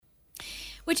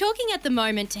We're talking at the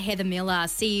moment to Heather Miller,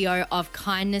 CEO of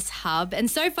Kindness Hub. And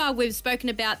so far we've spoken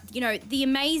about, the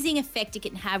amazing effect it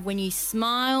can have when you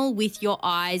smile with your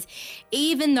eyes,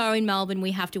 even though in Melbourne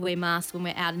we have to wear masks when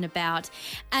we're out and about.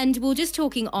 And we we're just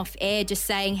talking off air, just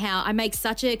saying how I make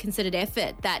such a concerted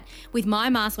effort that with my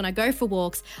mask, when I go for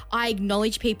walks, I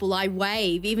acknowledge people, I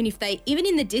wave, even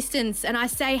in the distance, and I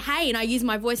say, hey, and I use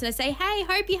my voice and I say, hey,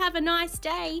 hope you have a nice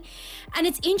day. And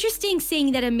it's interesting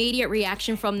seeing that immediate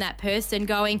reaction from that person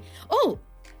going, oh,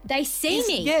 they see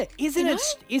me. Yeah,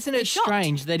 isn't it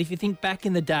strange that if you think back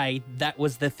in the day, that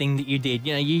was the thing that you did?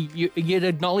 You'd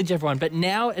acknowledge everyone, but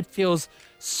now it feels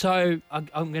so,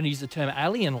 I'm going to use the term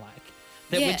alien-like,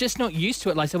 that we're just not used to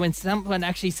it. Like, so when someone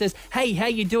actually says, hey, how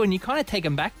you doing? You kind of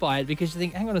taken back by it because you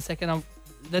think, hang on a second,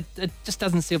 that it just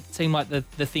doesn't seem like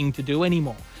the thing to do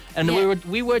anymore. And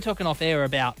we were talking off air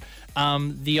about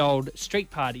the old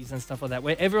street parties and stuff like that,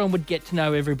 where everyone would get to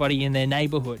know everybody in their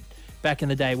neighbourhood back in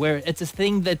the day, where it's a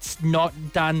thing that's not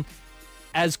done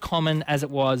as common as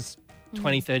it was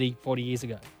 20, 30, 40 years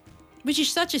ago. Which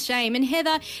is such a shame. And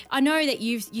Heather, I know that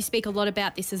you speak a lot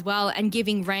about this as well, and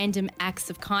giving random acts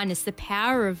of kindness, the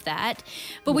power of that.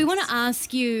 But we want to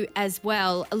ask you as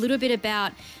well a little bit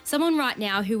about someone right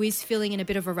now who is feeling in a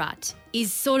bit of a rut,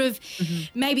 is sort of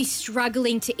maybe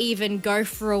struggling to even go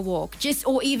for a walk,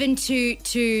 or even to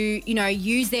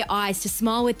use their eyes, to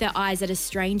smile with their eyes at a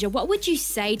stranger. What would you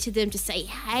say to them to say,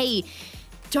 hey,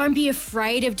 don't be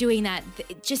afraid of doing that.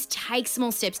 Just take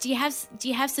small steps. Do you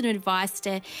have some advice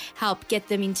to help get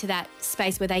them into that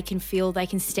space where they can feel they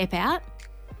can step out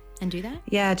and do that?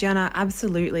 Yeah, Gianna,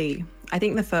 absolutely. I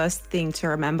think the first thing to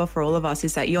remember for all of us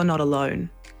is that you're not alone.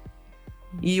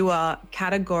 You are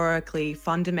categorically,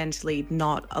 fundamentally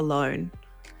not alone.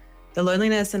 The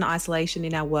loneliness and isolation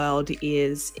in our world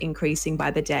is increasing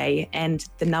by the day. And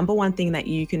the number one thing that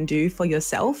you can do for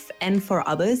yourself and for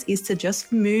others is to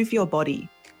just move your body.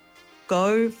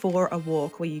 Go for a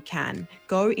walk where you can.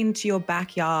 Go into your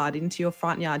backyard, into your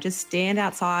front yard. Just stand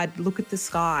outside, look at the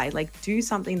sky. Do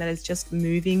something that is just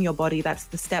moving your body. That's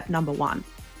the step number one.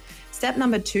 Step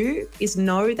number two is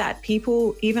know that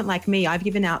people, even like me, I've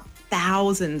given out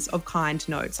thousands of kind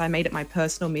notes. I made it my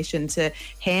personal mission to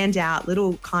hand out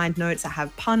little kind notes that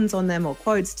have puns on them or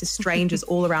quotes to strangers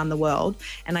all around the world.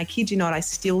 And I kid you not, I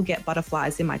still get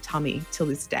butterflies in my tummy till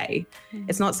this day.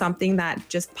 It's not something that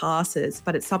just passes,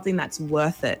 but it's something that's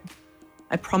worth it.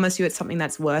 I promise you it's something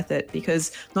that's worth it,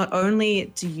 because not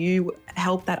only do you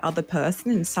help that other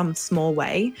person in some small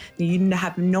way, you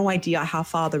have no idea how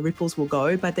far the ripples will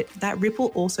go, but that ripple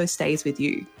also stays with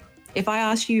you. If I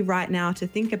ask you right now to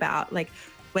think about,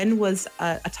 when was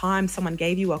a time someone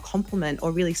gave you a compliment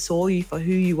or really saw you for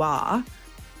who you are,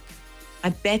 I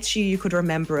bet you could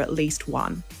remember at least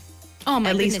one. Oh,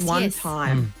 my goodness, at least one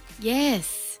time.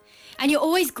 Yes. And you're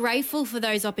always grateful for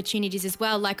those opportunities as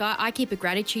well. I keep a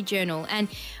gratitude journal, and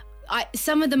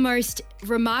some of the most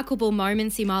remarkable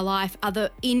moments in my life are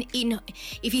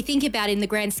if you think about it in the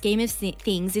grand scheme of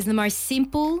things, is the most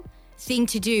simple thing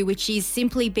to do, which is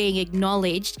simply being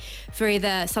acknowledged for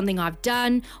either something I've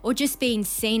done or just being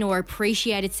seen or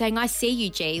appreciated, saying, I see you,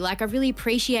 G, I really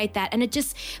appreciate that. And it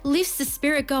just lifts the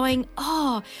spirit, going,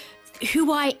 oh,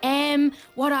 who I am,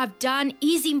 what I've done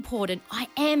is important. I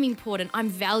am important. I'm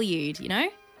valued,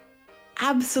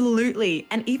 Absolutely.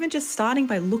 And even just starting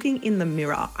by looking in the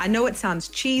mirror. I know it sounds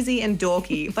cheesy and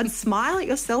dorky, but smile at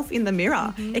yourself in the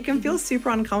mirror. It can feel super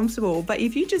uncomfortable, but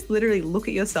if you just literally look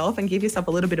at yourself and give yourself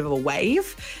a little bit of a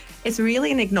wave, it's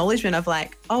really an acknowledgement of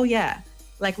oh yeah,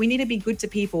 we need to be good to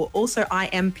people. Also, I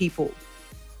am people.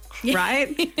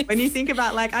 Right? When you think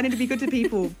about I need to be good to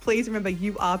people, please remember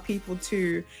you are people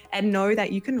too, and know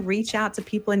that you can reach out to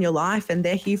people in your life and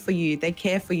they're here for you. They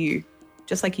care for you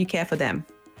just like you care for them.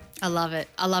 I love it.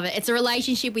 I love it. It's a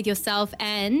relationship with yourself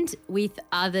and with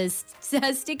others. So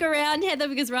stick around, Heather,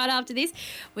 because right after this,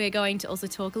 we're going to also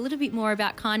talk a little bit more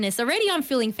about kindness. Already I'm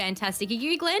feeling fantastic. Are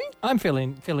you, Glenn? I'm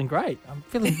feeling great. I'm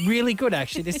feeling really good,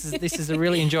 actually. This is a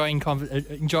really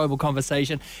enjoyable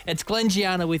conversation. It's Glenn,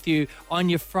 Gianna with you on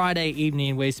your Friday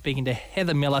evening. We're speaking to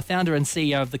Heather Miller, founder and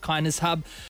CEO of the Kindness Hub.